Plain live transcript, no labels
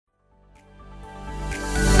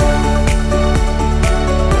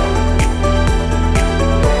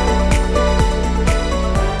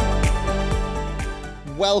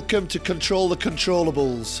Welcome to Control the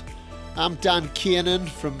Controllables. I'm Dan Kiernan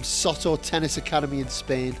from Soto Tennis Academy in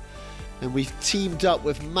Spain, and we've teamed up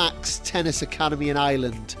with Max Tennis Academy in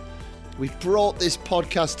Ireland. We've brought this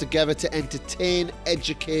podcast together to entertain,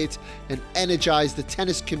 educate, and energise the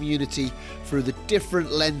tennis community through the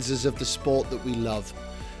different lenses of the sport that we love.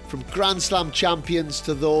 From Grand Slam champions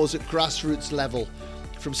to those at grassroots level,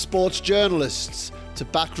 from sports journalists to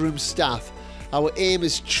backroom staff, our aim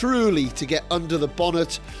is truly to get under the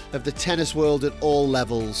bonnet of the tennis world at all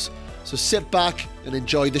levels. So sit back and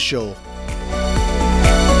enjoy the show.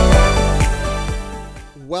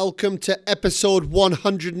 Welcome to episode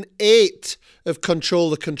 108 of Control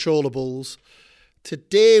the Controllables.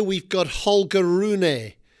 Today we've got Holger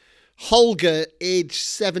Rune. Holger, age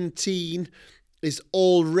 17, is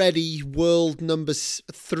already world number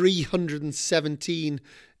 317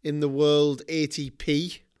 in the world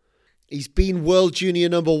ATP. He's been world junior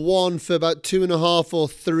number one for about 2.5 or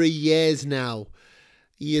 3 years now.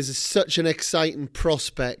 He is such an exciting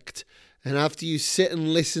prospect. And after you sit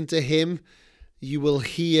and listen to him, you will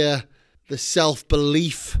hear the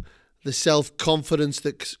self-belief, the self-confidence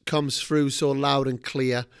that comes through so loud and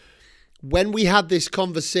clear. When we had this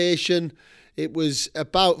conversation, it was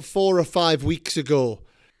about 4 or 5 weeks ago.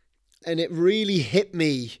 And it really hit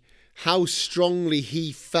me how strongly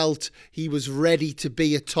he felt he was ready to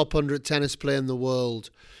be a top 100 tennis player in the world.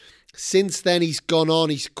 Since then, he's gone on.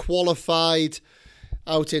 He's qualified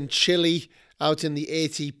out in Chile, out in the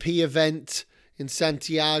ATP event in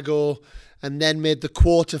Santiago, and then made the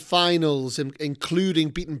quarterfinals, including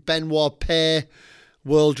beating Benoit Paire,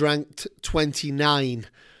 world ranked 29.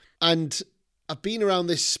 And I've been around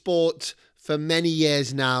this sport for many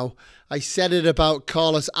years now. I said it about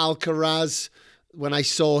Carlos Alcaraz when I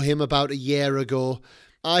saw him about a year ago.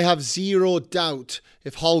 I have zero doubt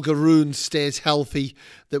if Holger Rune stays healthy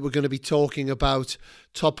that we're going to be talking about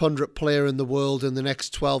top 100 player in the world in the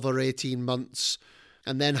next 12 or 18 months.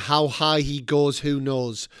 And then how high he goes, who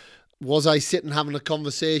knows? Was I sitting having a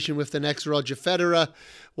conversation with the next Roger Federer?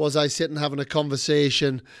 Was I sitting having a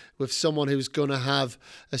conversation with someone who's going to have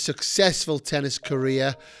a successful tennis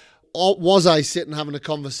career? Or was I sitting having a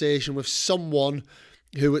conversation with someone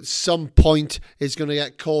who at some point is going to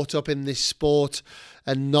get caught up in this sport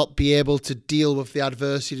and not be able to deal with the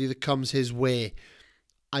adversity that comes his way?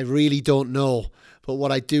 I really don't know. But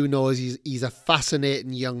what I do know is he's a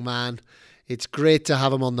fascinating young man. It's great to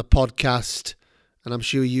have him on the podcast. And I'm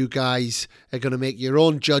sure you guys are going to make your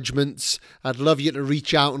own judgments. I'd love you to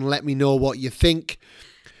reach out and let me know what you think.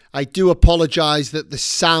 I do apologise that the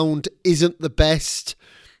sound isn't the best.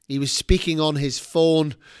 He was speaking on his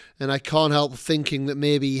phone, and I can't help thinking that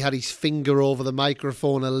maybe he had his finger over the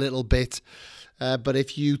microphone a little bit. But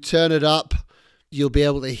if you turn it up, you'll be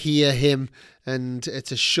able to hear him. And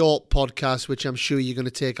it's a short podcast, which I'm sure you're going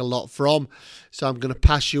to take a lot from. So I'm going to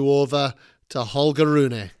pass you over to Holger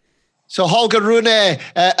Rune. So Holger Rune,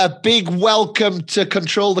 a big welcome to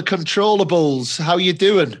Control the Controllables. How are you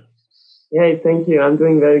doing? Yeah, thank you. I'm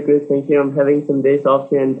doing very good. Thank you. I'm having some days off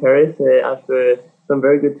here in Paris after some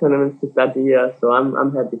very good tournaments to start the year, so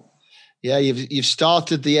I'm happy. Yeah, you've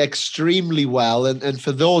started the extremely well, and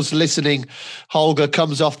for those listening, Holger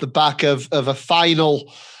comes off the back of a final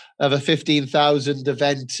of a 15,000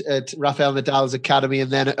 event at Rafael Nadal's academy,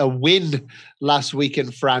 and then a win last week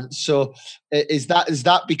in France. So, is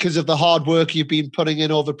that because of the hard work you've been putting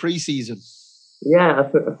in over preseason? Yeah,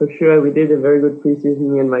 for sure. We did a very good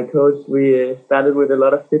preseason. Me and my coach, we started with a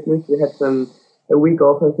lot of fitness. We had a week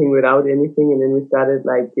off, I think, without anything. And then we started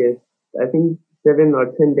I think 7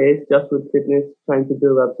 or 10 days just with fitness, trying to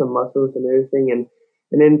build up some muscles and everything. And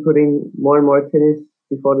then putting more and more tennis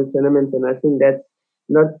before the tournament. And I think that's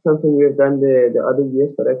not something we've done the other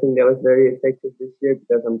years, but I think that was very effective this year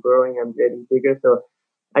because I'm growing, I'm getting bigger. So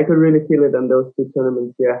I could really feel it on those 2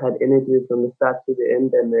 tournaments here. I had energy from the start to the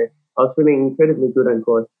end, and I was feeling incredibly good on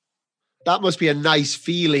court. That must be a nice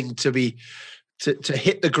feeling to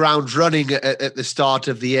hit the ground running at the start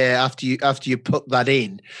of the year after you put that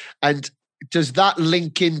in. And does that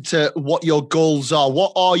link into what your goals are?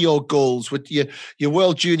 What are your goals with your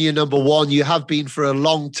world junior number one? You have been for a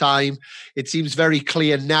long time. It seems very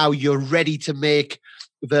clear now you're ready to make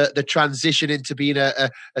the transition into being a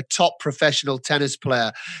top professional tennis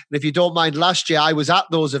player. And if you don't mind, last year I was at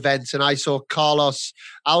those events and I saw Carlos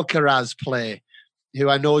Alcaraz play, who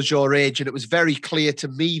I know is your age, and it was very clear to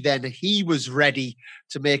me then he was ready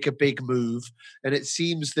to make a big move. And it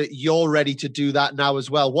seems that you're ready to do that now as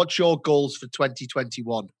well. What's your goals for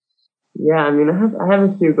 2021? Yeah, I mean, I have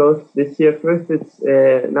a few goals this year. First, it's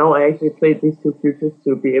now I actually played these 2 futures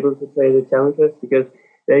to be able to play the challengers, because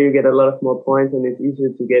there you get a lot of more points, and it's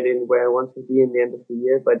easier to get in where I want to be in the end of the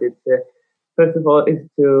year. But it's first of all,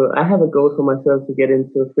 I have a goal for myself to get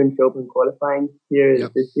into French Open qualifying here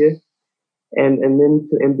Yep. this year, and then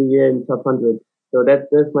to end the year in top 100. So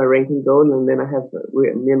that's my ranking goal, and then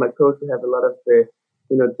me and my coach we have a lot of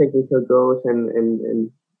technical goals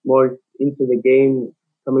and more into the game,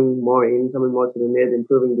 coming more to the net,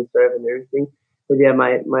 improving the serve and everything. But yeah,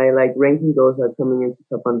 my like ranking goals are coming into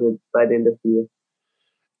top 100 by the end of the year.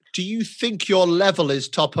 Do you think your level is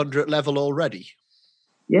top 100 level already?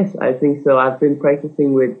 Yes, I think so. I've been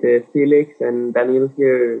practicing with Felix and Daniel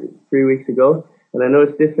here 3 weeks ago, and I know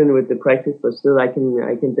it's different with the practice, but still, I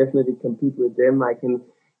can definitely compete with them. I can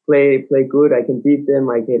play good. I can beat them.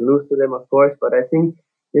 I can lose to them, of course. But I think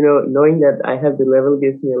knowing that I have the level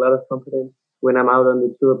gives me a lot of confidence when I'm out on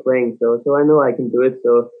the tour playing. So I know I can do it.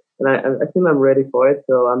 So and I feel I'm ready for it.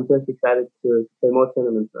 So I'm just excited to play more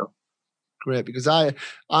tournaments now. Great, because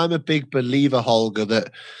I'm a big believer, Holger,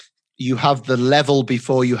 that you have the level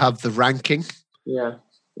before you have the ranking. Yeah,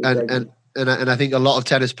 and exactly. and and I think a lot of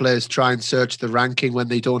tennis players try and search the ranking when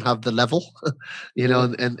they don't have the level, Yeah.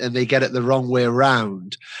 and they get it the wrong way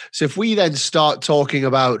around. So if we then start talking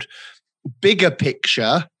about bigger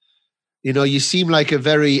picture, you seem like a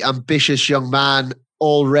very ambitious young man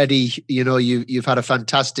already. You've had a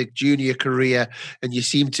fantastic junior career, and you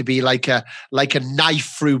seem to be like a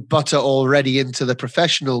knife through butter already into the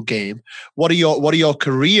professional game. What are your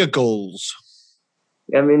career goals?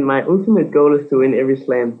 I mean, my ultimate goal is to win every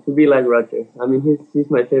slam, to be like Roger. I mean,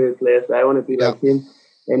 he's my favorite player, so I want to be Yeah. like him.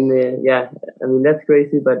 And yeah, I mean that's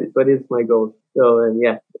crazy, but it's my goal. So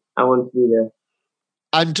yeah, I want to be there.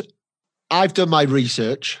 And I've done my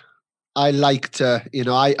research. I like to,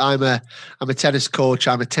 I'm a tennis coach.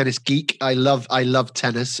 I'm a tennis geek. I love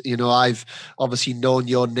tennis. I've obviously known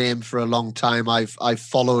your name for a long time. I've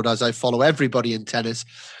followed, as I follow everybody in tennis.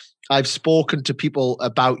 I've spoken to people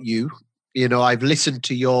about you. I've listened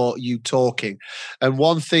to you talking. And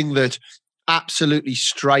one thing that absolutely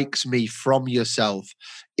strikes me from yourself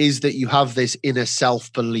is that you have this inner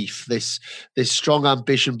self-belief, this strong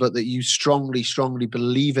ambition, but that you strongly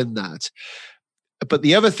believe in that. But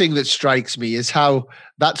the other thing that strikes me is how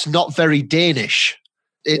that's not very Danish.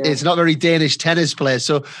 Yeah. It's not very Danish tennis players.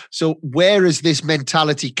 So where has this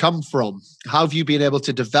mentality come from? How have you been able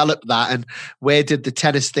to develop that, and where did the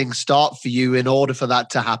tennis thing start for you in order for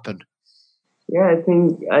that to happen? Yeah, I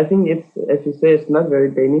think it's, as you say, it's not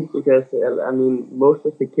very Danish because I mean most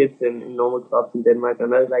of the kids in normal clubs in Denmark are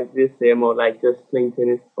not like this. They're more like just playing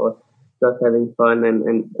tennis for just having fun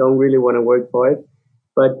and don't really want to work for it.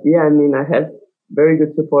 But yeah, I mean I have very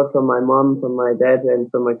good support from my mom, from my dad, and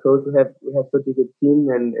from my coach. We have such a good team,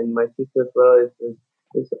 and my sister as well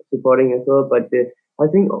is supporting as well. But I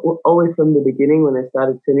think always from the beginning when I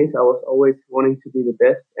started tennis, I was always wanting to be the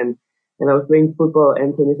best and I was playing football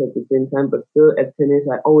and tennis at the same time. But still, at tennis,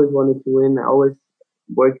 I always wanted to win. I always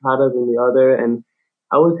worked harder than the other, and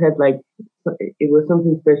I always had like it was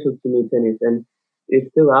something special to me, tennis, and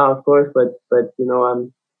it still are, of course. But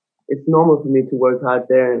it's normal for me to work hard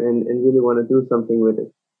there and really want to do something with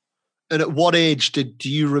it. And at what age do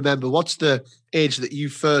you remember? What's the age that you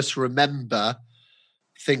first remember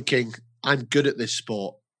thinking, I'm good at this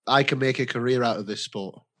sport? I can make a career out of this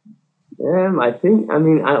sport. I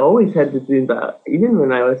mean, I always had the dream, but even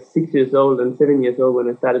when I was 6 years old and 7 years old, when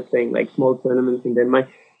I started playing like small tournaments in Denmark,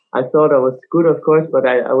 I thought I was good, of course, but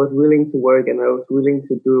I was willing to work and I was willing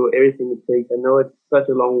to do everything it takes. I know it's such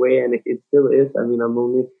a long way, and it still is. I mean, I'm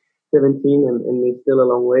only 17, and it's still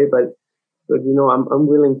a long way, but I'm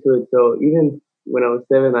willing to it. So even when I was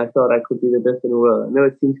 7, I thought I could be the best in the world. I know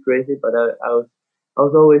it seems crazy, but I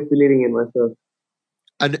was always believing in myself.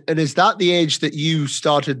 And is that the age that you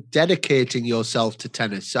started dedicating yourself to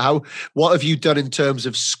tennis? So what have you done in terms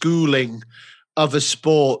of schooling, other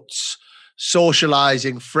sports,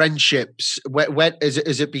 socializing, friendships? When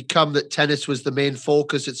has it become that tennis was the main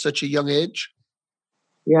focus at such a young age?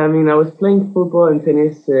 Yeah, I mean, I was playing football and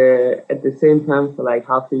tennis at the same time for like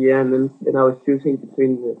half a year, and then I was choosing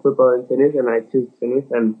between football and tennis, and I chose tennis,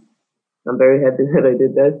 and I'm very happy that I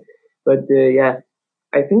did that. But yeah,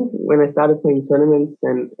 I think when I started playing tournaments,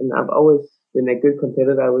 and I've always been a good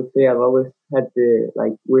competitor, I would say I've always had the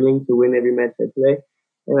like willing to win every match I play,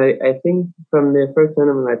 and I think from the first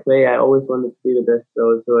tournament I play, I always wanted to be the best.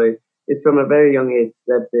 It's from a very young age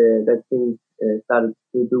that that thing started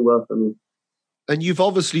to do well for me. And you've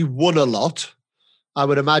obviously won a lot. I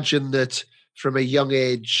would imagine that from a young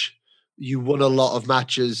age, you won a lot of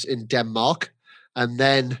matches in Denmark. And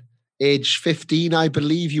then age 15, I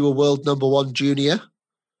believe you were world number one junior.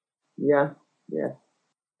 Yeah, yeah,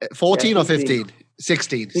 yeah. 14 or 16, 15?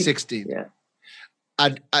 16, 16. yeah.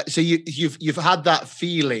 And so you've had that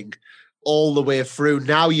feeling all the way through.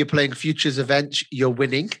 Now you're playing futures events, you're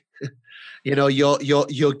winning.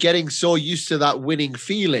 You're getting so used to that winning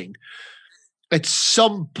feeling. At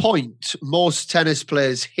some point, most tennis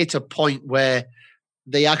players hit a point where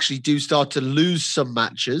they actually do start to lose some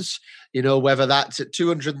matches, whether that's at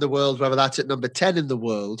 200 in the world, whether that's at number 10 in the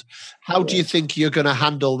world. How do you think you're going to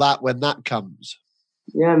handle that when that comes?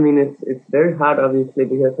 Yeah, I mean, it's very hard, obviously,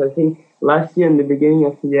 because I think last year, in the beginning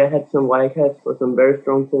of the year, I had some wildcards for some very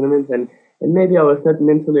strong tournaments, and maybe I was not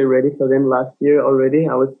mentally ready for them last year already.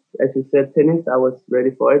 I was, as you said, tennis, I was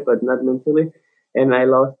ready for it, but not mentally. And I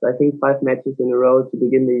lost, I think, 5 matches in a row to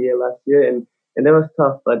begin the year last year, and that was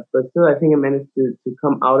tough. But still, I think I managed to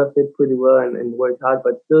come out of it pretty well and work hard.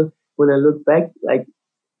 But still, when I look back, like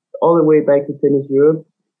all the way back to Tennis Europe,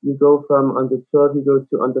 you go from under 12, you go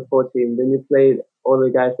to under 14. Then you play all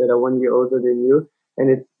the guys that are 1 year older than you, and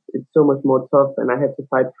it's so much more tough. And I had to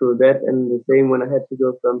fight through that. And the same when I had to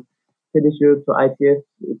go from Tennis Europe to ITF,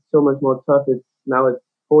 it's so much more tough. It's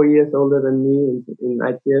 4 years older than me in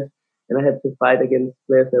ITF, and I had to fight against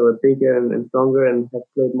players that were bigger and stronger and have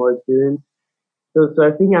played more experience. So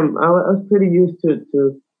I think I was pretty used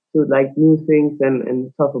to like new things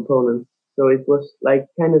and tough opponents. So it was like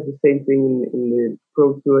kind of the same thing in the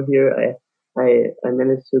pro tour here. I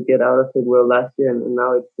managed to get out of it well last year, and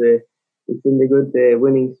now it's in the good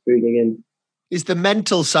winning streak again. Is the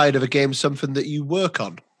mental side of a game something that you work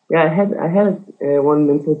on? Yeah, I had one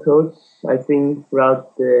mental coach, I think,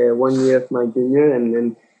 throughout the 1 year of my junior,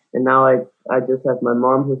 and now I just have my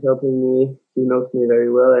mom who's helping me. She knows me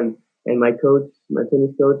very well, and my coach, my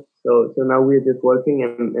tennis coach. So now we're just working,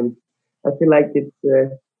 and I feel like it's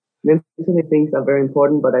mentally things are very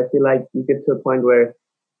important, but I feel like you get to a point where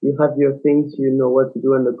you have your things, you know what to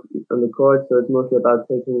do on the court. So it's mostly about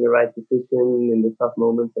taking the right decision in the tough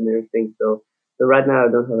moments and everything. So right now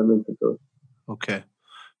I don't have a mental coach. Okay.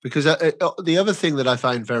 Because the other thing that I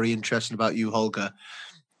find very interesting about you, Holger,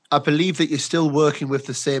 I believe that you're still working with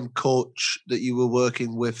the same coach that you were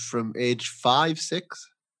working with from age 5, 6?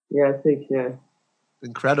 Yeah, 6, yeah.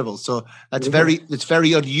 Incredible. So it's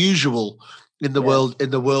very unusual in the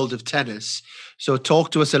world of tennis. So talk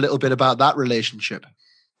to us a little bit about that relationship.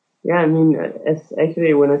 Yeah, I mean,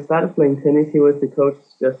 actually when I started playing tennis, he was the coach,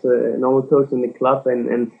 just a normal coach in the club,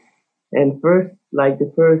 and first, like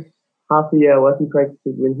the first half a year, I wasn't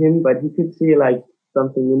practicing with him, but he could see like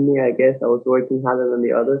something in me. I guess I was working harder than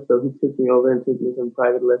the others, so he took me over and took me some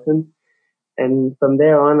private lessons. And from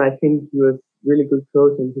there on, I think he was really good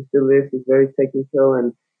coach, and he still is. He's very technical,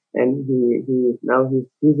 and he now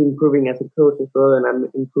he's improving as a coach as well, and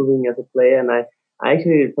I'm improving as a player. And I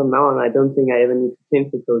actually from now on, I don't think I ever need to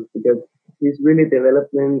change the coach because he's really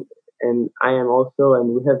developing, and I am also,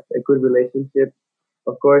 and we have a good relationship.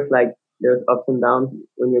 Of course, like there's ups and downs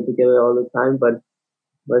when you're together all the time, but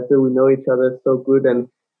still we know each other so good, and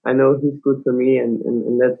I know he's good for me, and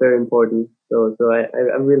that's very important. So I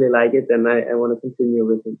really like it, and I want to continue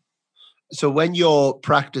with him. So when you're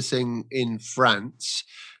practicing in France,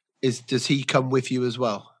 does he come with you as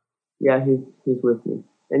well? Yeah, he's with me,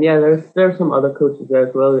 and yeah, there's some other coaches there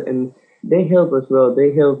as well, and they help as well.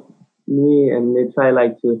 They help me, and they try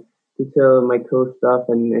like to tell my coach stuff,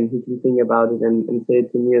 and he can think about it and say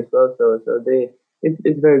it to me as well. So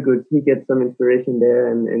it's very good. He gets some inspiration there,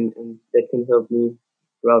 and that can help me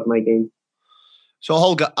throughout my game. So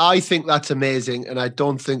Holger, I think that's amazing, and I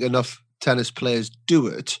don't think enough tennis players do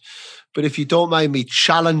it. But if you don't mind me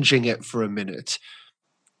challenging it for a minute,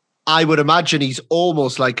 I would imagine he's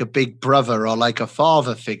almost like a big brother or like a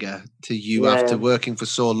father figure to you after working for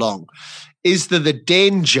so long. Is there the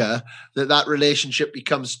danger that relationship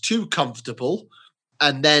becomes too comfortable,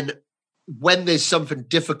 and then when there's something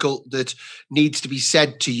difficult that needs to be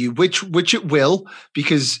said to you, which it will,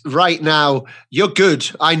 because right now you're good.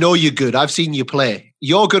 I know you're good. I've seen you play.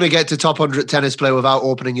 You're going to get to top 100 tennis player without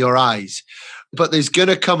opening your eyes. But there's going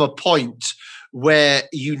to come a point where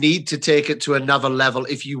you need to take it to another level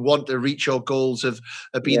if you want to reach your goals of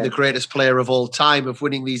being the greatest player of all time, of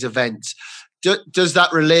winning these events. Does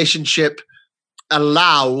that relationship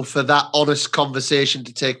allow for that honest conversation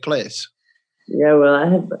to take place? Yeah,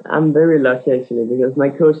 well, I'm very lucky actually because my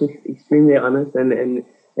coach is extremely honest, and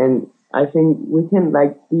I think we can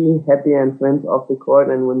like be happy and friends off the court,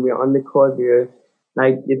 and when we're on the court, we're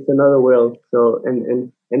like it's another world. So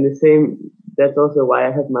and the same. That's also why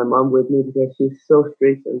I have my mom with me because she's so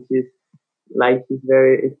strict, and she's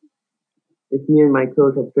very. If me and my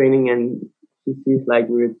coach are training and she sees like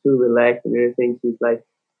we're too relaxed and everything, she's like,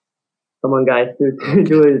 come on, guys, do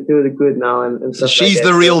it good now and so stuff she's like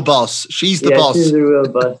that. The real boss. She's the boss. She's the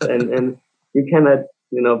real boss, and you cannot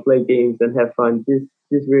play games and have fun.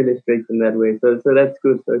 She's really strict in that way. So that's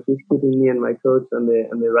good. So she's keeping me and my coach on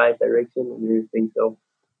the right direction and everything. So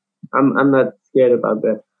I'm not scared about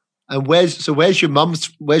that. And where's your mum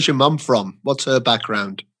from? What's her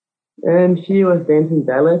background? And she was dancing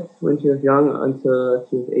ballet when she was young until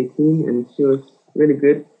she was 18, and she was really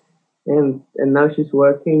good. And now she's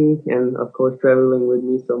working and of course traveling with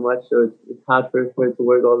me so much, so it's hard for her to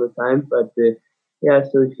work all the time. But yeah,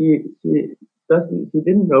 so she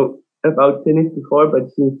didn't know about tennis before, but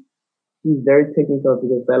she's very technical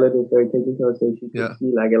because ballet is very technical, so she could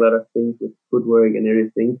see like a lot of things with footwork and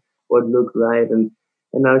everything, what looked right, and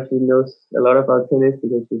now she knows a lot about tennis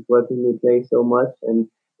because she's watching me play so much, and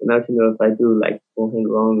now she knows if I do like forehand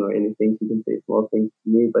wrong or anything, she can say small things to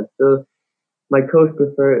me, but still my coach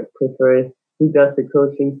prefers he does the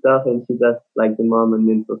coaching stuff and she does like the mom and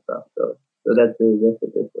mental stuff. So that's it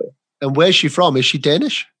this way. And where's she from? Is she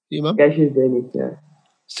Danish? Your mum? Yeah, she's Danish. Yeah.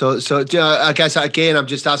 So I guess again, I'm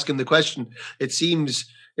just asking the question. It seems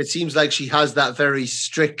like she has that very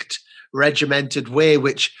strict, regimented way,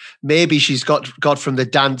 which maybe she's got from the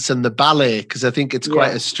dance and the ballet, because I think it's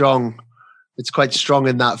quite strong. It's quite strong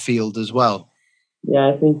in that field as well.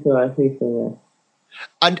 Yeah, I think so. Yeah.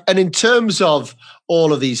 And in terms of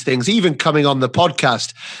all of these things, even coming on the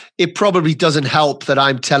podcast, it probably doesn't help that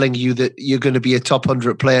I'm telling you that you're going to be a top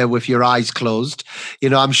 100 player with your eyes closed.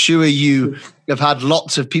 I'm sure you have had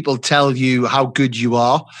lots of people tell you how good you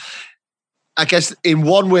are. I guess in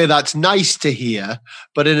one way that's nice to hear,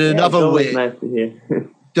 but in another way, nice to hear.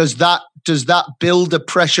 does that build a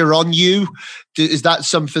pressure on you? Is that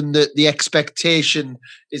something that the expectation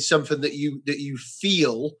is something that you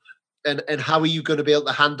feel? And how are you going to be able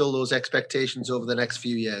to handle those expectations over the next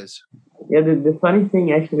few years? Yeah, the funny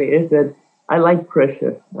thing actually is that I like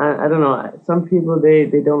pressure. I don't know. Some people, they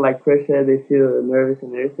don't like pressure. They feel nervous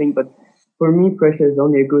and everything. But for me, pressure is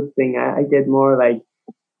only a good thing. I get more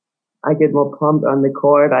pumped on the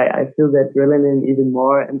court. I feel the adrenaline even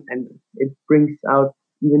more, and it brings out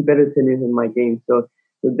even better tennis in my game. So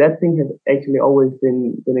that thing has actually always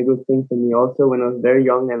been a good thing for me. Also, when I was very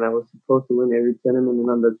young and I was supposed to win every tournament in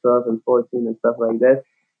under 12 and 14 and stuff like that,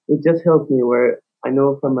 it just helped me. Where I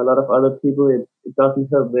know from a lot of other people, it doesn't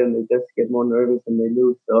help them. They just get more nervous and they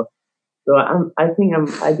lose. So I think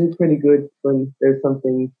I do pretty good when there's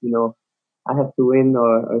something I have to win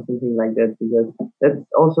or something like that, because that's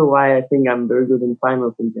also why I think I'm very good in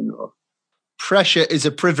finals in general. Pressure is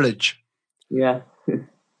a privilege. Yeah.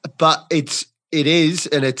 But it is,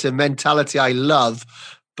 and it's a mentality I love,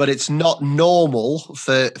 but it's not normal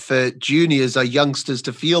for juniors or youngsters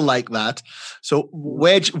to feel like that. So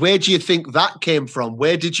where do you think that came from?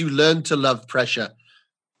 Where did you learn to love pressure?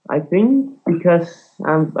 I think because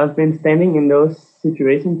I've been standing in those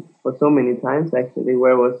situations for so many times, actually,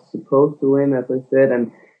 where I was supposed to win, as I said,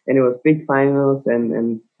 and it was big finals,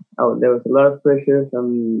 and there was a lot of pressure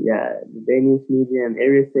from the Danish media and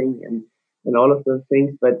everything, and all of those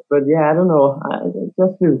things. But yeah, I don't know. I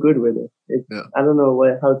just feel good with it. I don't know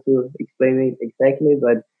how to explain it exactly,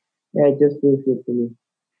 but yeah, it just feels good to me.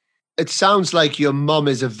 It sounds like your mum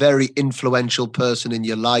is a very influential person in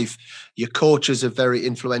your life. Your coach is a very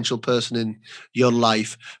influential person in your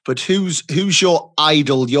life. But who's your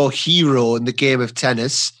idol, your hero in the game of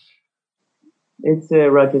tennis? It's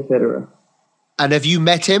Roger Federer. And have you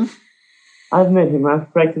met him? I've met him.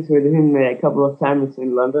 I've practiced with him a couple of times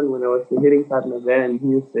in London when I was the hitting partner there, and he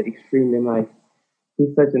was extremely nice.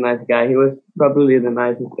 He's such a nice guy. He was probably the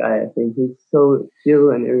nicest guy, I think. He's so chill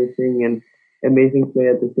and everything, and amazing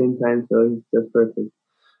player at the same time, so he's just perfect.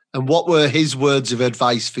 And what were his words of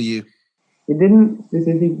advice for you? He didn't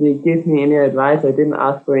specifically give me any advice. I didn't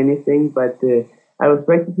ask for anything, but I was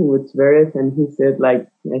practicing with Zverev, and he said, like,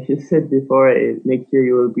 as you said before, next year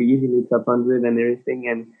you will be easily top 100 and everything,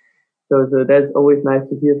 and so that's always nice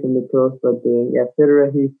to hear from the pros. But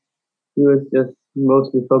Federer, he was just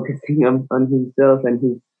mostly focusing on himself and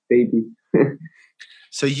his baby.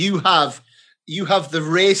 So you have the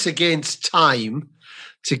race against time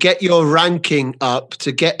to get your ranking up,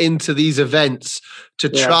 to get into these events, to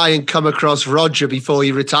try and come across Roger before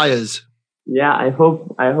he retires. Yeah, I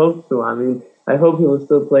hope so. I mean, I hope he will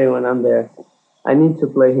still play when I'm there. I need to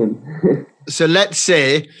play him. So let's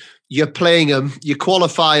say you're playing him, you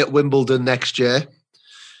qualify at Wimbledon next year,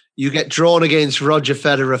 you get drawn against Roger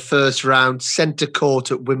Federer first round, centre court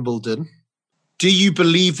at Wimbledon. Do you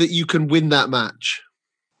believe that you can win that match?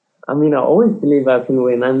 I mean, I always believe I can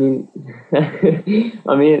win. I mean,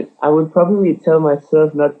 I would probably tell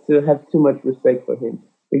myself not to have too much respect for him,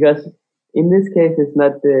 because in this case, it's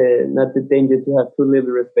not the danger to have too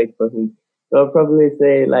little respect for him. So I'll probably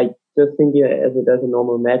say like just think it as it as a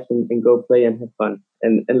normal match and go play and have fun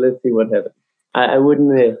and let's see what happens. I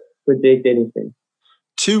wouldn't predict anything.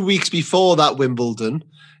 2 weeks before that Wimbledon,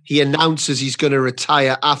 he announces he's going to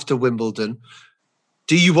retire after Wimbledon.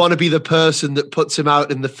 Do you want to be the person that puts him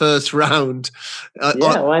out in the first round?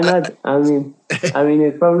 Why not? I mean,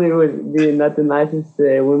 it probably would be not the nicest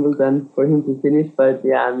Wimbledon for him to finish, but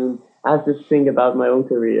yeah, I mean, I have to think about my own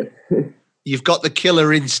career. You've got the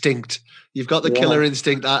killer instinct. Killer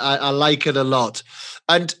instinct. I like it a lot.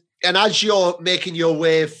 And as you're making your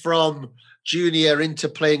way from junior into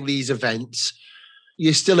playing these events,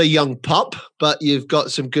 you're still a young pup, but you've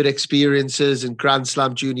got some good experiences and Grand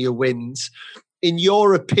Slam junior wins. In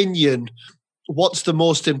your opinion, what's the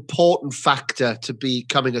most important factor to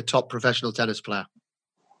becoming a top professional tennis player?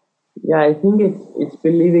 Yeah, I think it's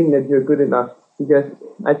believing that you're good enough, because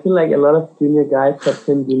I feel like a lot of junior guys, top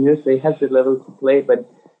 10 juniors, they have the level to play, but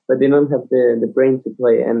they don't have the brain to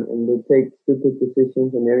play, and they take stupid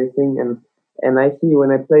decisions and everything. And I see when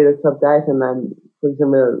I play the top guys, and I'm, for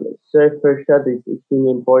example, serve first shot is extremely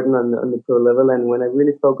important on the pro level, and when I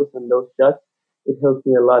really focus on those shots, it helps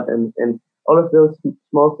me a lot. And all of those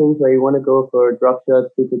small things where you want to go for drop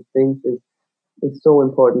shots, stupid things is so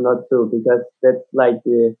important not to, because that's like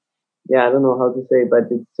I don't know how to say,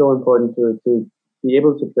 but it's so important to be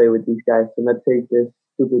able to play with these guys, to not take this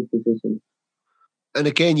stupid decisions. And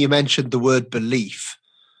again, you mentioned the word belief.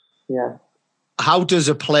 Yeah. How does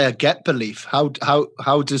a player get belief? How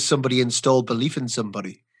does somebody install belief in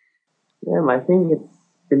somebody? Yeah, I think it's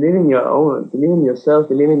believe in your own, believe in yourself,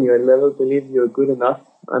 believe in your level, believe you're good enough.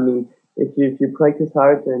 I mean, if you practice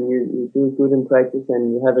hard and you do good in practice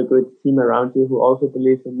and you have a good team around you who also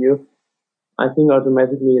believes in you, I think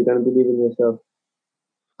automatically you're going to believe in yourself.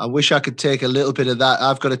 I wish I could take a little bit of that.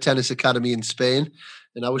 I've got a tennis academy in Spain,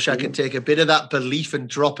 and I wish I could take a bit of that belief and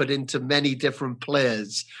drop it into many different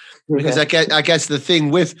players. Because I guess the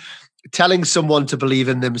thing with telling someone to believe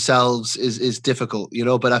in themselves is difficult,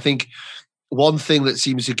 but I think one thing that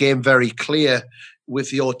seems to game very clear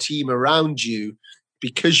with your team around you,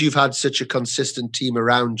 because you've had such a consistent team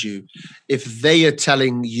around you, if they are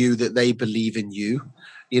telling you that they believe in you,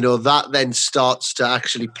 that then starts to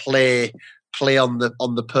actually play on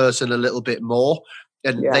the person a little bit more,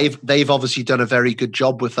 and they've obviously done a very good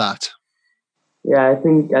job with that. Yeah, I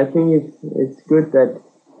think it's good that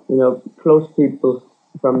close people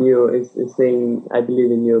from you is saying I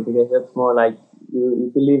believe in you, because that's more like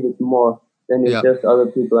you believe it more than it's just other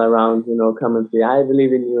people around come and say I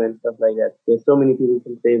believe in you and stuff like that. There's so many people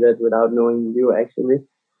can say that without knowing you actually.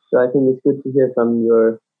 So I think it's good to hear from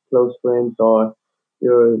your close friends or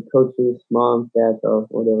your coaches, mom, dad, or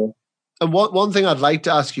whatever. And one thing I'd like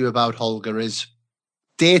to ask you about, Holger, is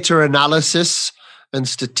data analysis and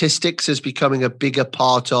statistics is becoming a bigger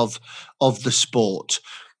part of the sport.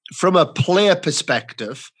 From a player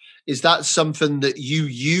perspective, is that something that you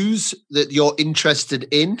use, that you're interested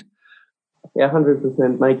in? Yeah,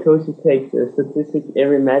 100%. My coach takes a statistic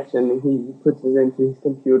every match and he puts it into his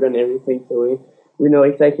computer and everything, so we know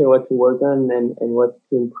exactly what to work on and what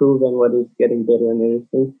to improve and what is getting better and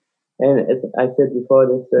everything. And as I said before,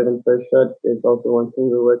 the serve and first shot is also one thing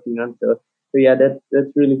we're working on. So yeah,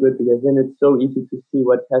 that's really good, because then it's so easy to see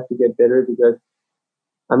what has to get better. Because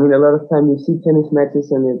I mean, a lot of time you see tennis matches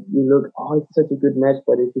and you look, oh, it's such a good match,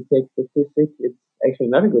 but if you take statistics, it's actually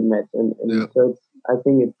not a good match. And so I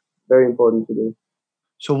think it's very important to do.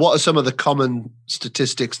 So what are some of the common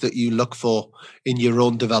statistics that you look for in your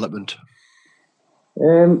own development?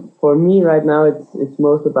 For me right now, it's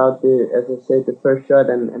most about as I said, the first shot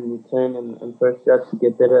and return and first shot, to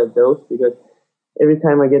get better at those, because every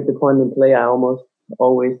time I get the point in play, I almost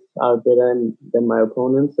always are better than my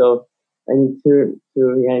opponent. So I need to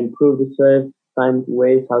improve the serve, find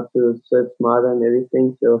ways how to serve smarter and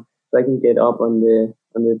everything, so I can get up on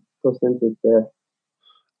the percentage there.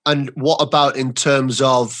 And what about in terms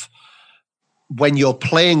of when you're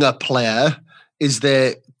playing a player, is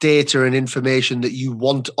there data and information that you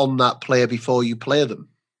want on that player before you play them?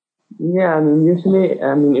 Yeah, I mean, usually,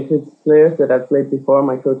 if it's players that I've played before,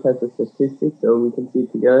 my coach has the statistics, so we can see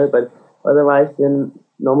it together. But otherwise, then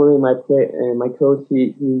normally my coach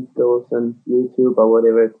he goes on YouTube or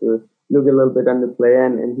whatever to look a little bit on the player,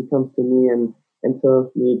 and he comes to me and tells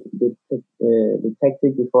me the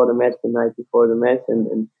tactic before the match, the night before the match,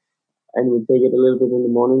 and we take it a little bit in the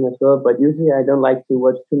morning as well. But usually, I don't like to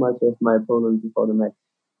watch too much of my opponent before the match,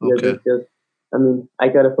 because it's just, I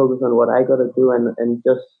gotta focus on what I gotta do and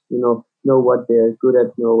just know what they're good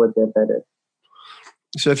at, know what they're bad at.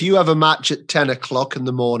 So if you have a match at 10 o'clock in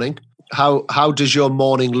the morning, how does your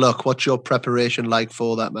morning look? What's your preparation like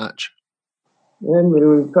for that match? And we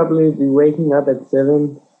will probably be waking up at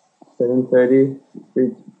 7:30,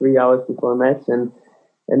 3 hours before a match, and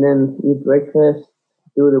then eat breakfast,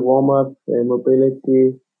 do the warm up,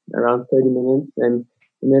 mobility around 30 minutes, and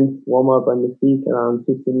then warm up on the feet around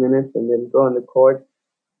 15 minutes, and then go on the court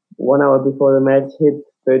 1 hour before the match, hit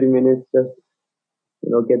 30 minutes, just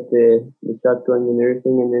get the shot going and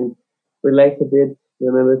everything, and then relax a bit.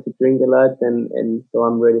 Remember to drink a lot, and so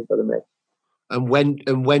I'm ready for the match. And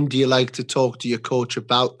when do you like to talk to your coach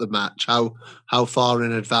about the match? How far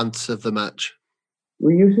in advance of the match?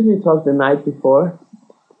 We usually talk the night before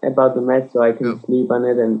about the match, so I can sleep on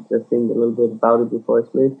it and just think a little bit about it before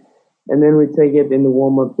I sleep. And then we take it in the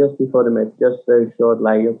warm up just before the match, just very short,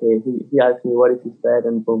 like okay, he asked me what is his stat,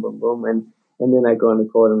 and boom, boom, boom, and then I go on the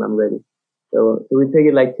court and I'm ready. So we take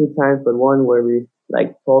it like 2 times, but one where we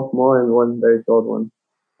like talk more and one very short one.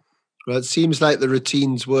 Well, it seems like the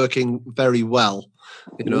routine's working very well,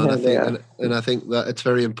 and I think that it's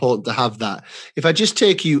very important to have that. If I just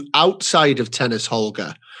take you outside of tennis,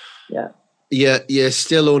 Holger, you're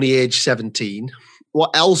still only age 17.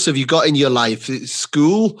 What else have you got in your life?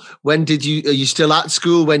 School? Are you still at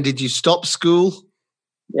school? When did you stop school?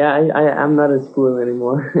 Yeah, I'm not at school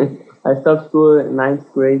anymore. I stopped school in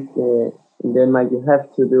 9th grade in Denmark. You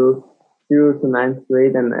have to do 0 to 9th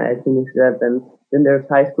grade, and I finished that. And then there's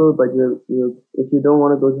high school, but you if you don't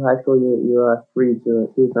want to go to high school, you are free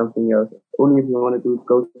to do something else. Only if you want to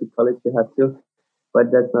go to college, you have to.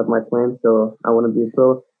 But that's not my plan. So I want to be a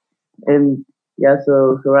pro. And yeah,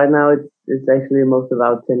 so right now it's actually most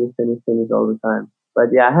about tennis all the time.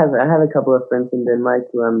 But yeah, I have a couple of friends in Denmark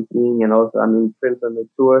who I'm seeing, and also friends on the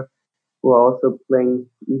tour who are also playing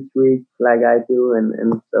each week like I do,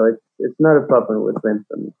 and so it's not a problem with friends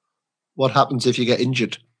for me. What happens if you get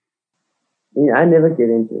injured? Yeah, I never get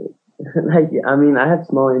injured. I have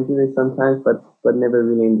small injuries sometimes, but never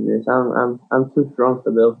really injuries. I'm too strong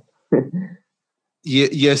for those.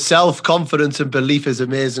 Your self-confidence and belief is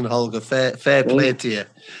amazing, Holger. Fair play to you.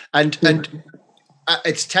 And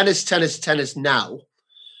it's tennis now.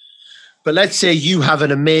 But let's say you have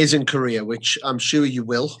an amazing career, which I'm sure you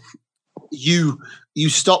will. You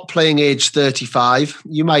stop playing age 35.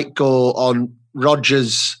 You might go on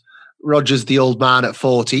Rogers the old man at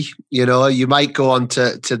 40. You might go on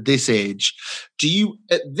to this age. Do you,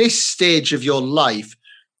 at this stage of your life,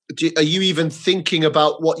 are you even thinking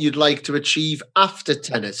about what you'd like to achieve after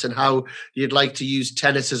tennis and how you'd like to use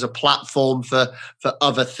tennis as a platform for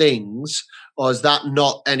other things? Or is that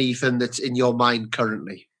not anything that's in your mind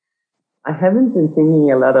currently? I haven't been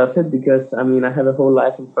thinking a lot of it because I have a whole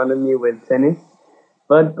life in front of me with tennis.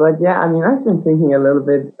 But yeah, I've been thinking a little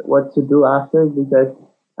bit what to do after because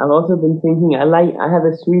I've also been thinking I have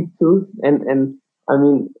a sweet tooth and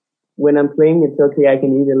when I'm playing it's okay I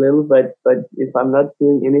can eat a little but if I'm not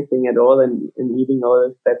doing anything at all and eating all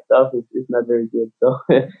this bad stuff it's not very good. So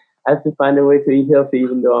I have to find a way to eat healthy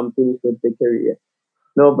even though I'm finished with the career.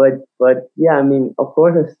 No, but yeah, of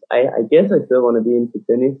course I guess I still want to be into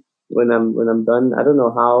tennis when I'm done. I don't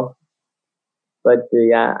know how, but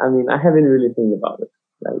yeah, I haven't really think about it.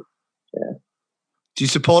 Like, yeah. Do you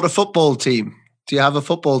support a football team? Do you have a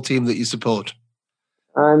football team that you support?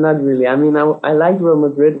 Not really. I liked Real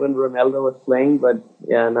Madrid when Ronaldo was playing, but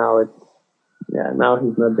yeah, now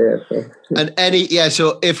he's not there. So.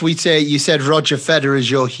 So if we say you said Roger Federer is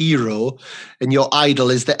your hero and your idol,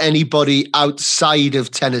 is there anybody outside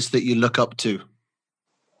of tennis that you look up to?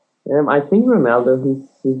 I think Ronaldo.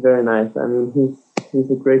 He's very nice.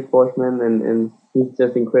 He's a great sportsman and he's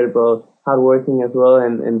just incredible, hardworking as well.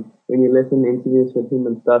 And when you listen to interviews with him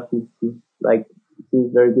and stuff,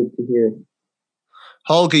 he's very good to hear.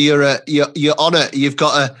 Holger, you're on it. You've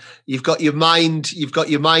got your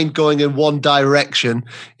mind going in one direction.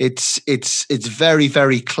 It's very,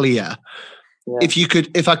 very clear. Yeah.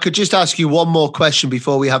 If I could just ask you one more question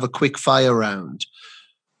before we have a quick fire round,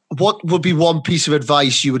 what would be one piece of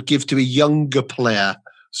advice you would give to a younger player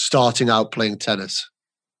starting out playing tennis?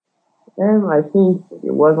 I think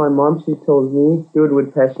what my mom, she told me, do it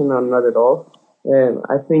with passion or not at all.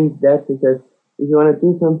 I think that because if you want to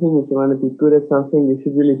do something, if you want to be good at something, you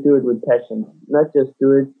should really do it with passion. Not just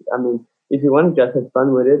do it. If you want to just have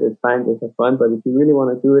fun with it, it's fine, just have fun. But if you really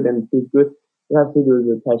want to do it and be good, you have to do it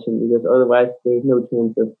with passion because otherwise there's no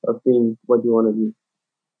chance of being what you want to be.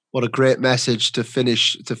 What a great message to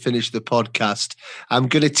finish the podcast. I'm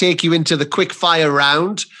going to take you into the quick fire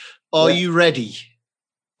round. Are you ready?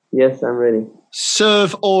 Yes, I'm ready.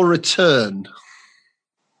 Serve or return?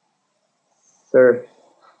 Serve.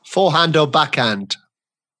 Forehand or backhand?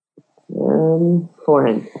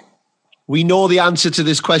 Forehand. We know the answer to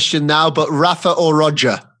this question now, but Rafa or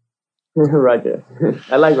Roger? Roger.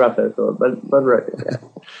 I like Rafa as well, but Roger, yeah.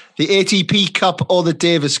 The ATP Cup or the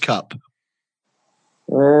Davis Cup?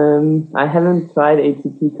 I haven't tried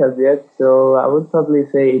ATP Cup yet, so I would probably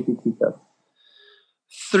say ATP Cup.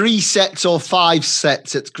 3 sets or 5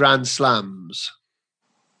 sets at Grand Slams?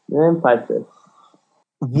 And 5 sets.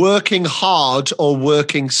 Working hard or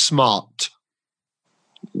working smart?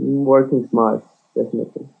 Working smart,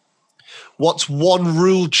 definitely. What's one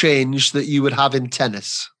rule change that you would have in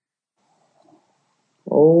tennis?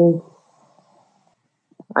 Oh,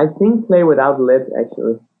 I think play without let,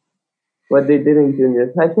 actually. What they did in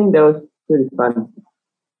juniors. I think that was pretty fun.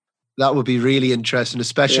 That would be really interesting,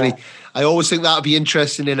 especially, I always think that would be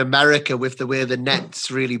interesting in America with the way the nets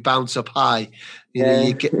really bounce up high.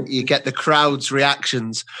 You get the crowd's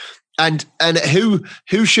reactions. And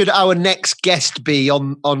who should our next guest be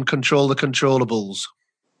on Control the Controllables?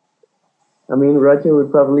 I mean, Roger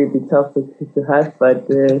would probably be tough to have, but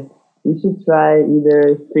you should try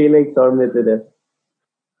either Felix or Medvedev.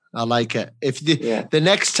 I like it. If the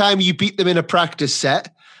next time you beat them in a practice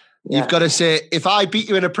set, you've got to say, if I beat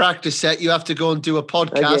you in a practice set, you have to go and do a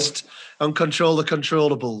podcast on Control the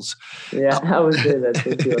Controllables. Yeah, I would say that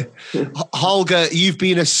for sure. Holger, you've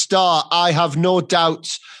been a star. I have no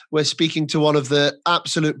doubt we're speaking to one of the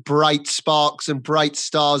absolute bright sparks and bright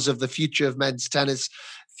stars of the future of men's tennis.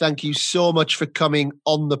 Thank you so much for coming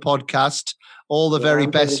on the podcast. All the very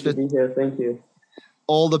best for being here. Thank you.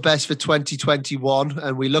 All the best for 2021,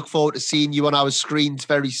 and we look forward to seeing you on our screens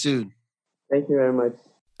very soon. Thank you very much.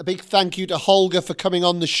 A big thank you to Holger for coming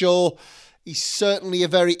on the show. He's certainly a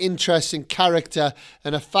very interesting character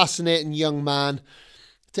and a fascinating young man.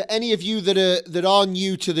 To any of you that are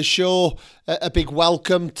new to the show, a big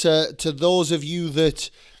welcome. To those of you that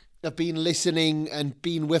have been listening and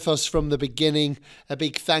been with us from the beginning, a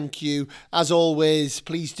big thank you. As always,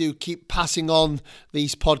 please do keep passing on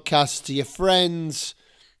these podcasts to your friends,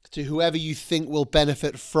 to whoever you think will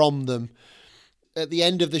benefit from them. At the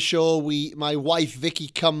end of the show, my wife Vicky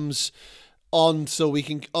comes on so we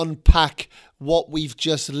can unpack what we've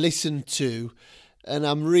just listened to. And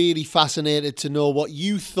I'm really fascinated to know what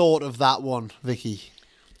you thought of that one, Vicky.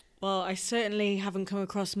 Well, I certainly haven't come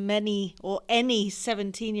across many or any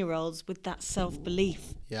 17-year-olds with that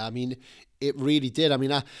self-belief. Yeah, I mean, it really did. I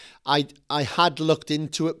mean, I had looked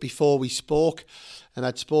into it before we spoke, and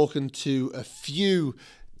I'd spoken to a few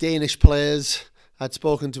Danish players. I'd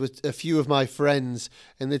spoken to a few of my friends,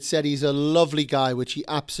 and they'd said he's a lovely guy, which he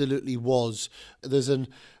absolutely was. There's an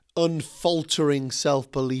unfaltering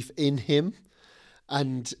self-belief in him,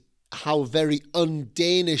 and how very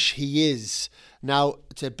un-Danish he is. Now,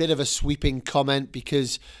 it's a bit of a sweeping comment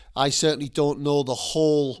because I certainly don't know the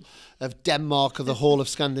whole of Denmark or the whole of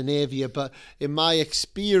Scandinavia, but in my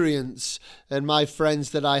experience and my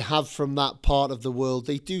friends that I have from that part of the world,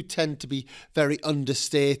 they do tend to be very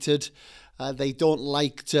understated. They don't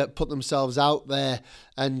like to put themselves out there.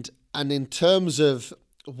 And in terms of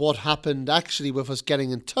what happened actually with us getting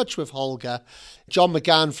in touch with Holger, John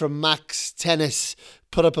McGann from Max Tennis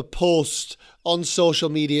put up a post on social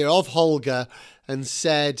media of Holger and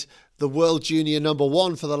said the world junior number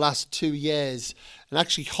 1 for the last 2 years. And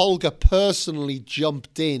actually Holger personally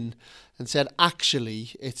jumped in and said,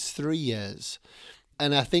 actually, it's 3 years.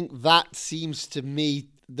 And I think that seems to me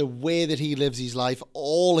the way that he lives his life.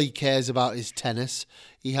 All he cares about is tennis.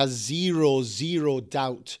 He has zero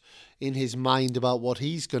doubt in his mind about what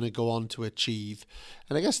he's going to go on to achieve.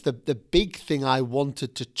 And I guess the big thing I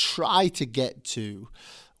wanted to try to get to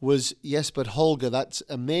was, yes, but Holger, that's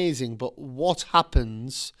amazing, but what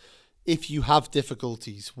happens if you have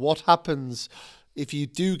difficulties? What happens if you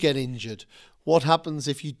do get injured? What happens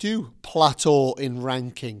if you do plateau in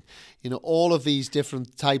ranking? You know, all of these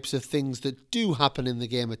different types of things that do happen in the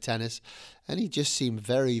game of tennis. And he just seemed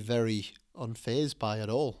very, very unfazed by it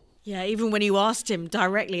all. Yeah, even when you asked him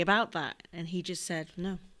directly about that, and he just said,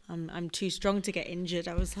 no, I'm too strong to get injured.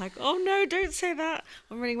 I was like, oh no, don't say that.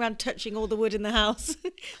 I'm running around touching all the wood in the house.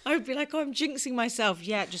 I would be like, oh, I'm jinxing myself.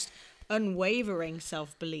 Yeah, just unwavering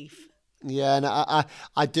self-belief. Yeah, and I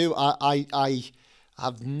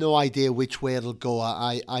have no idea which way it'll go.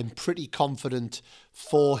 I'm pretty confident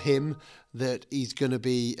for him that he's going to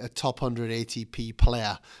be a top 100 ATP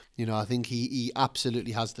player. You know, I think he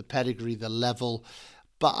absolutely has the pedigree, the level.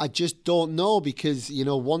 But I just don't know because, you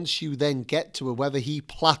know, once you then get to it, whether he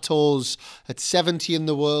plateaus at 70 in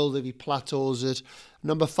the world, if he plateaus at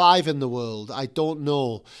number 5 in the world, I don't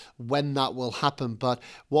know when that will happen. But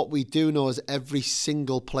what we do know is every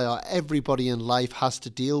single player, everybody in life has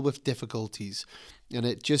to deal with difficulties. And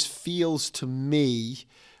it just feels to me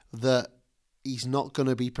that he's not going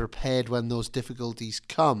to be prepared when those difficulties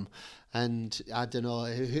come. And I don't know,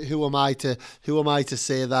 who am I to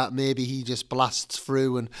say that? Maybe he just blasts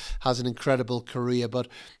through and has an incredible career. But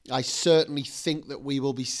I certainly think that we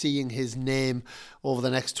will be seeing his name over the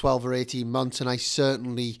next 12 or 18 months. And I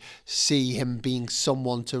certainly see him being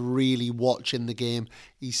someone to really watch in the game.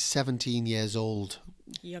 He's 17 years old.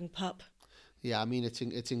 Young pup. Yeah, I mean,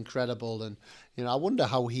 it's incredible. And, you know, I wonder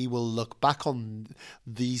how he will look back on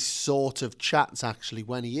these sort of chats, actually,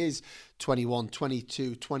 when he is 21,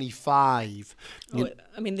 22, 25. Oh,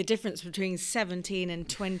 I mean, the difference between 17 and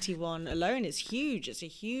 21 alone is huge. It's a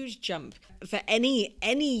huge jump for any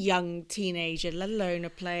young teenager, let alone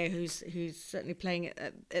a player who's certainly playing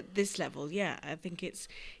at this level. Yeah, I think it's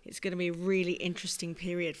going to be a really interesting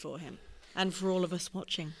period for him and for all of us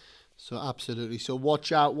watching. So absolutely. So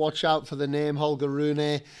watch out for the name Holger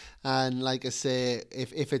Rune. And like I say,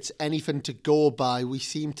 if it's anything to go by, we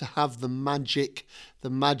seem to have the magic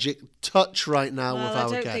touch right now with our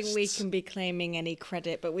guests. I don't think we can be claiming any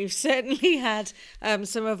credit, but we've certainly had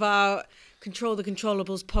some of our Control the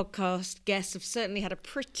Controllables podcast guests have certainly had a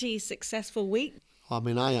pretty successful week. I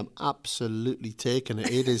mean, I am absolutely taking it.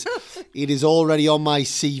 It is already on my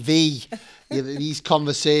CV. These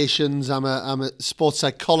conversations. I'm a sports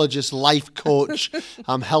psychologist, life coach.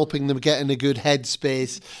 I'm helping them get in a good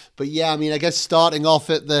headspace. But yeah, I mean, I guess starting off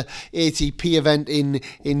at the ATP event in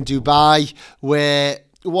Dubai, where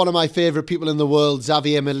one of my favourite people in the world,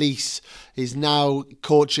 Xavier Melisse, is now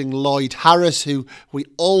coaching Lloyd Harris, who we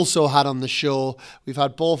also had on the show. We've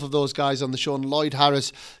had both of those guys on the show, and Lloyd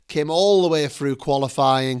Harris came all the way through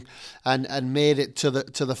qualifying and made it to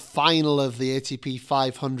the final of the ATP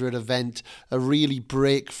 500 event, a really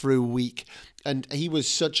breakthrough week. And he was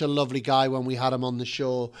such a lovely guy when we had him on the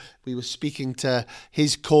show. We were speaking to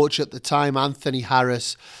his coach at the time, Anthony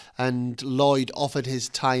Harris, and Lloyd offered his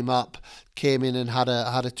time up, came in and had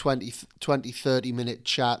a 30 minute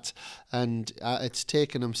chat. And it's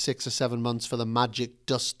taken him 6 or 7 months for the magic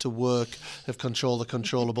dust to work of Control the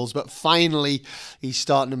Controllables. But finally, he's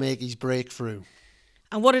starting to make his breakthrough.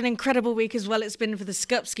 And what an incredible week as well it's been for the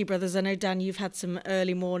Skupski brothers. I know, Dan, you've had some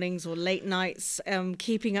early mornings or late nights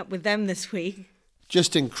keeping up with them this week.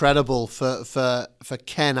 Just incredible for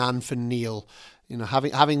Ken and for Neil. You know,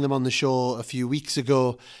 having them on the show a few weeks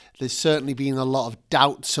ago, there's certainly been a lot of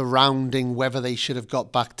doubt surrounding whether they should have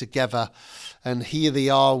got back together. And here they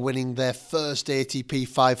are winning their first ATP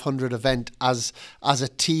 500 event as a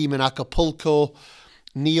team in Acapulco.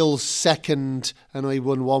 Neil's second, I know he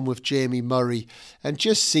won one with Jamie Murray, and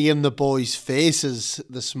just seeing the boys' faces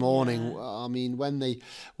this morning. Yeah. I mean, when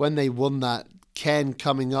they won that, Ken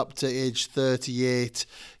coming up to age 38,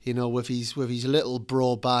 you know, with his little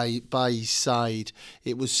bro by his side,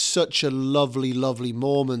 it was such a lovely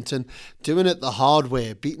moment, and doing it the hard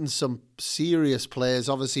way, beating some serious players.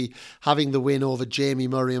 Obviously, having the win over Jamie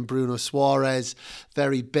Murray and Bruno Suarez,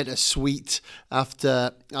 very bittersweet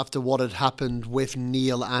after what had happened with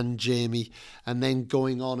Neil and Jamie, and then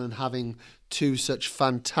going on and having two such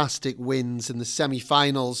fantastic wins in the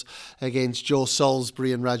semi-finals against Joe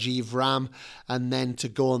Salisbury and Rajiv Ram, and then to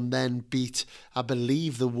go and then beat, I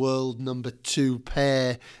believe, the world number 2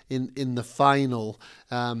 pair in the final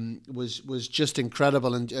was just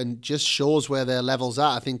incredible, and just shows where their level's at.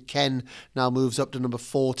 I think Ken now moves up to number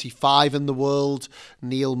 45 in the world,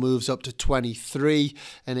 Neil moves up to 23,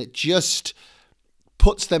 and it just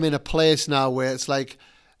puts them in a place now where it's like,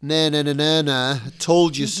 nah,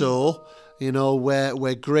 told you so. You know,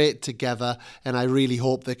 we're great together, and I really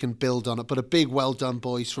hope they can build on it. But a big well done,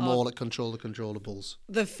 boys, from all at Control the Controllables.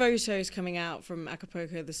 The photos coming out from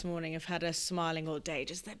Acapulco this morning have had us smiling all day.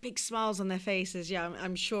 Just their big smiles on their faces. Yeah,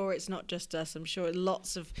 I'm sure it's not just us. I'm sure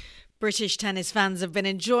lots of British tennis fans have been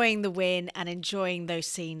enjoying the win and enjoying those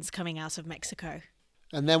scenes coming out of Mexico.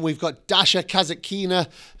 And then we've got Dasha Kazatkina,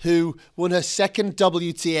 who won her second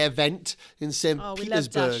WTA event in St.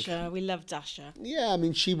 Petersburg. We love Dasha. Yeah, I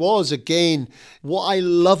mean, she was, again, what I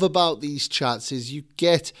love about these chats is you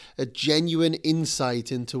get a genuine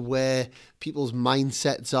insight into where people's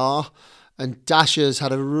mindsets are. And Dasha's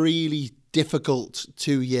had a really difficult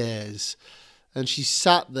 2 years. And she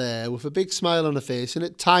sat there with a big smile on her face. And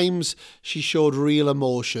at times she showed real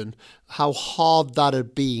emotion, how hard that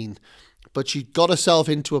had been. But she got herself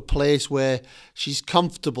into a place where she's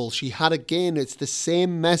comfortable. She had, again, it's the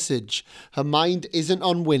same message. Her mind isn't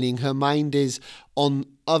on winning. Her mind is on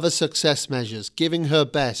other success measures, giving her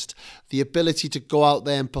best, the ability to go out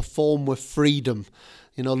there and perform with freedom,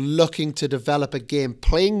 you know, looking to develop a game,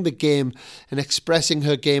 playing the game and expressing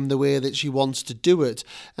her game the way that she wants to do it.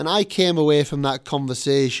 And I came away from that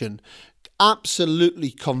conversation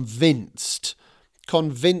absolutely convinced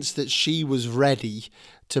convinced that she was ready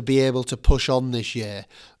to be able to push on this year.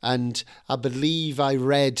 And I believe I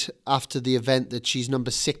read after the event that she's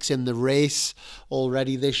number 6 in the race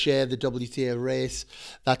already this year, the WTA race.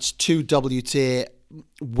 That's 2 WTA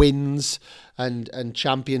wins and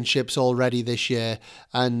championships already this year.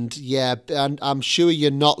 And yeah, and I'm sure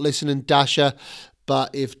you're not listening, Dasha,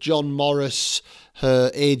 but if John Morris,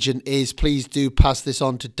 her agent, is, please do pass this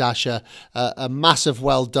on to Dasha. A massive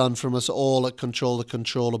well done from us all at Control the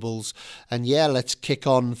Controllables. And yeah, let's kick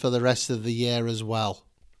on for the rest of the year as well.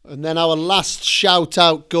 And then our last shout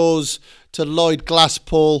out goes to Lloyd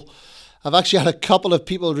Glasspool. I've actually had a couple of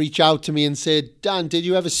people reach out to me and say, Dan, did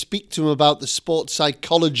you ever speak to him about the sports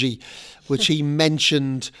psychology, which he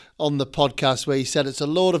mentioned on the podcast, where he said it's a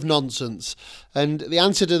load of nonsense? And the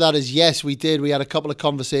answer to that is yes, we did. We had a couple of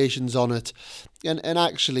conversations on it. And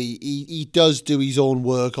actually, he does do his own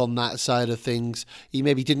work on that side of things. He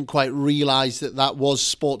maybe didn't quite realise that was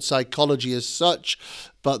sports psychology as such,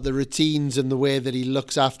 but the routines and the way that he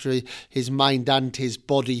looks after his mind and his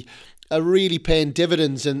body are really paying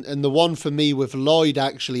dividends. And the one for me with Lloyd,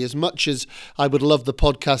 actually, as much as I would love the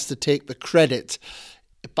podcast to take the credit,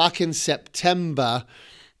 back in September,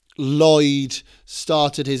 Lloyd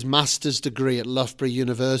started his master's degree at Loughborough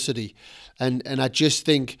University. And I just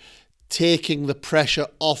think taking the pressure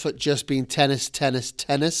off it just being tennis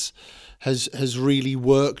has really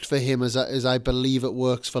worked for him, as I believe it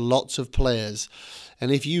works for lots of players.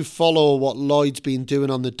 And if you follow what Lloyd's been doing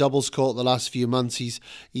on the doubles court the last few months,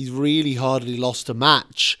 he's really hardly lost a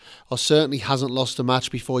match, or certainly hasn't lost a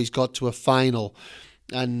match before he's got to a final.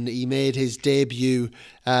 And he made his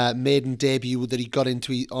maiden debut that he got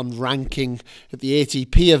into on ranking at the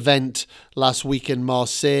ATP event last week in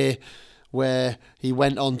Marseille, where he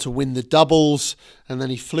went on to win the doubles, and then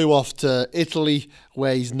he flew off to Italy,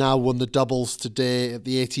 where he's now won the doubles today at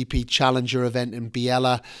the ATP Challenger event in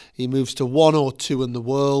Biella. He moves to 102 in the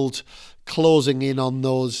world, closing in on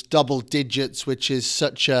those double digits, which is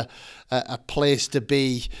such a place to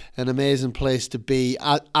be, an amazing place to be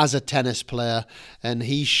as a tennis player. And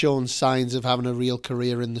he's shown signs of having a real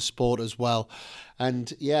career in the sport as well.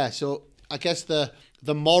 And yeah, so I guess the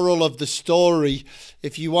moral of the story,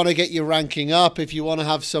 if you want to get your ranking up, if you want to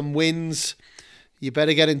have some wins, you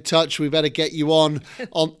better get in touch. We better get you on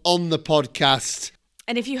the podcast.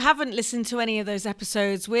 And if you haven't listened to any of those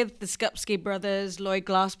episodes with the Skupski brothers, Lloyd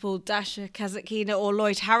Glasspool, Dasha Kazakina, or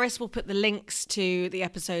Lloyd Harris, we'll put the links to the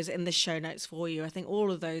episodes in the show notes for you. I think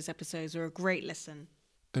all of those episodes are a great listen.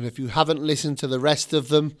 And if you haven't listened to the rest of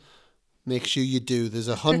them, make sure you do. There's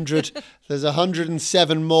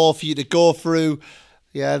 107 more for you to go through.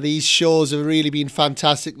 Yeah, these shows have really been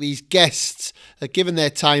fantastic. These guests are giving their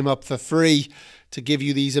time up for free to give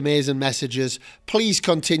you these amazing messages. Please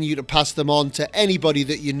continue to pass them on to anybody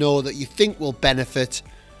that you know that you think will benefit,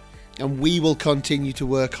 and we will continue to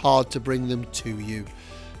work hard to bring them to you.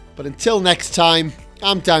 But until next time,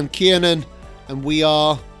 I'm Dan Kiernan, and we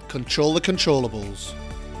are Control the Controllables.